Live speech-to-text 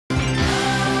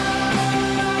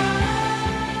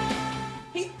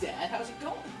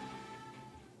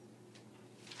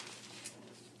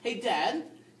Hey, Dad,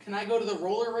 can I go to the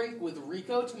roller rink with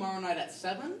Rico tomorrow night at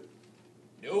 7?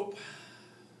 Nope.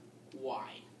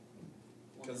 Why?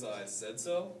 Because I said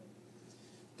so.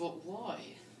 But why?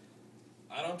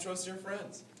 I don't trust your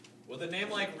friends. With a name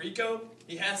like Rico,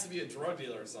 he has to be a drug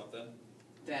dealer or something.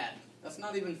 Dad, that's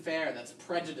not even fair. That's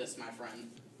prejudice, my friend.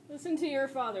 Listen to your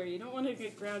father. You don't want to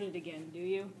get grounded again, do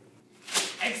you?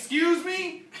 Excuse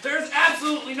me? There's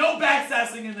absolutely no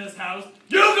backsassing in this house.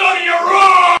 You go to your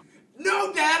room!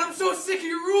 No, Dad, I'm so sick of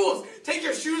your rules. Take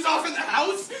your shoes off in the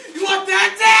house? You want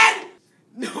that, Dad?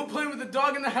 No playing with the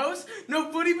dog in the house?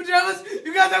 No footy pajamas?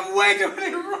 You guys have way too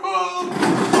many rules!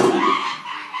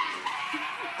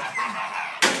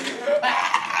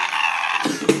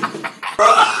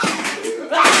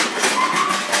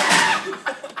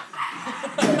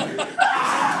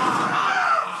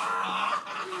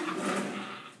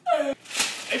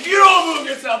 If you don't move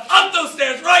yourself up those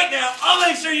stairs right now, I'll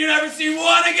make sure you never see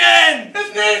one again!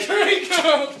 His name's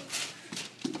Rico!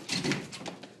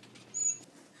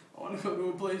 I want to go to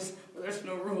a place where there's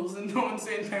no rules and no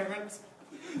insane parents.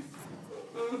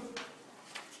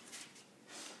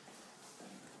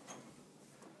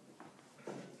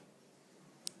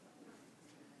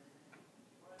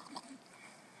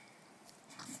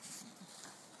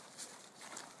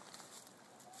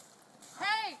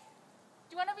 Hey!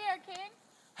 Do you want to be our king?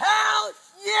 Hell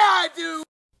yeah, I do!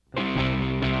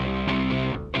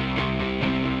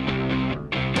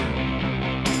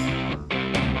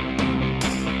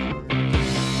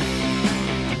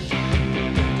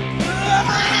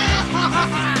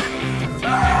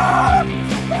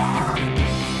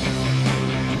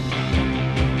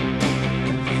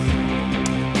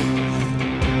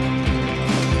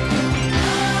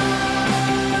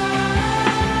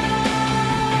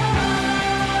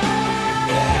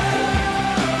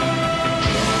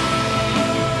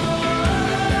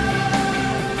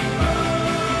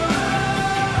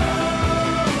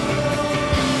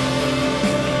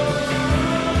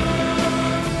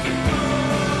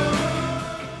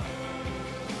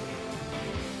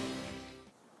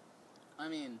 I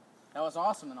mean, that was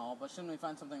awesome and all, but shouldn't we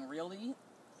find something real to eat?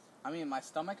 I mean, my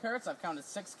stomach hurts. I've counted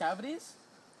 6 cavities.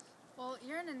 Well,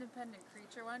 you're an independent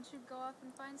creature. Why don't you go off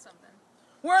and find something?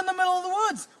 We're in the middle of the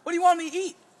woods. What do you want me to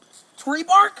eat? Tree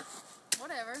bark?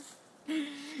 Whatever.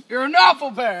 You're an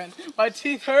awful parent. My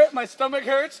teeth hurt. My stomach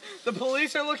hurts. The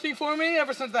police are looking for me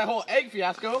ever since that whole egg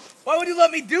fiasco. Why would you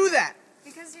let me do that?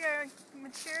 Because you're a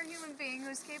mature human being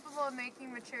who's capable of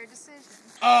making mature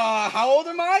decisions. How old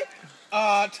am I?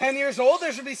 10 years old?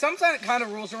 There should be some kind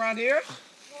of rules around here.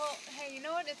 Well, hey, you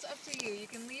know what? It's up to you. You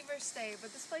can leave or stay,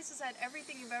 but this place has had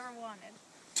everything you've ever wanted.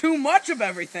 Too much of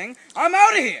everything. I'm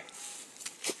out of here.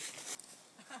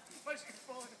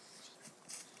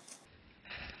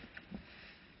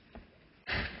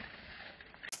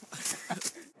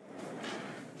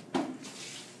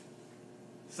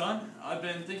 Son, I've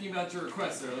been thinking about your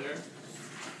request earlier.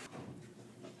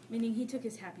 Meaning he took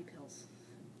his happy pills.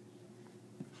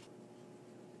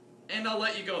 And I'll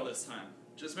let you go this time.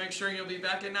 Just make sure you'll be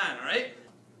back at 9, alright?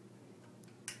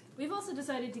 We've also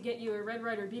decided to get you a Red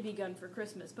Ryder BB gun for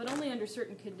Christmas, but only under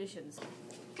certain conditions.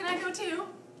 Can I go too?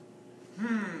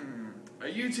 Are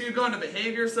you two going to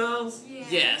behave yourselves? Yeah.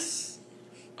 Yes.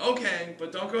 Okay,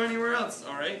 but don't go anywhere else,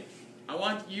 alright? I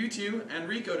want you two and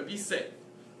Rico to be safe.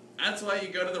 That's why you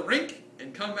go to the rink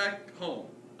and come back home.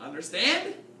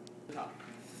 Understand?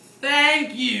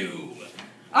 Thank you.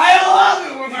 I love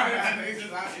it when my dad makes his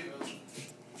happy pills.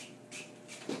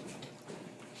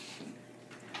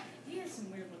 He has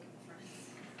some weird looking friends.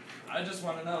 I just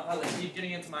want to know how they keep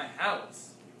getting into my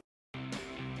house.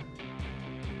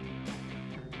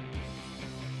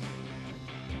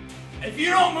 If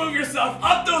you don't move yourself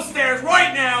up those stairs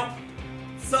right now,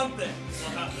 something will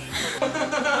happen.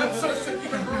 I'm so sick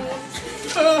of the rules.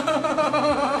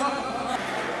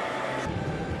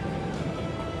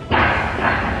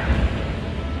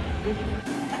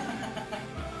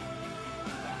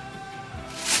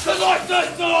 Cause I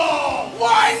said so!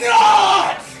 Why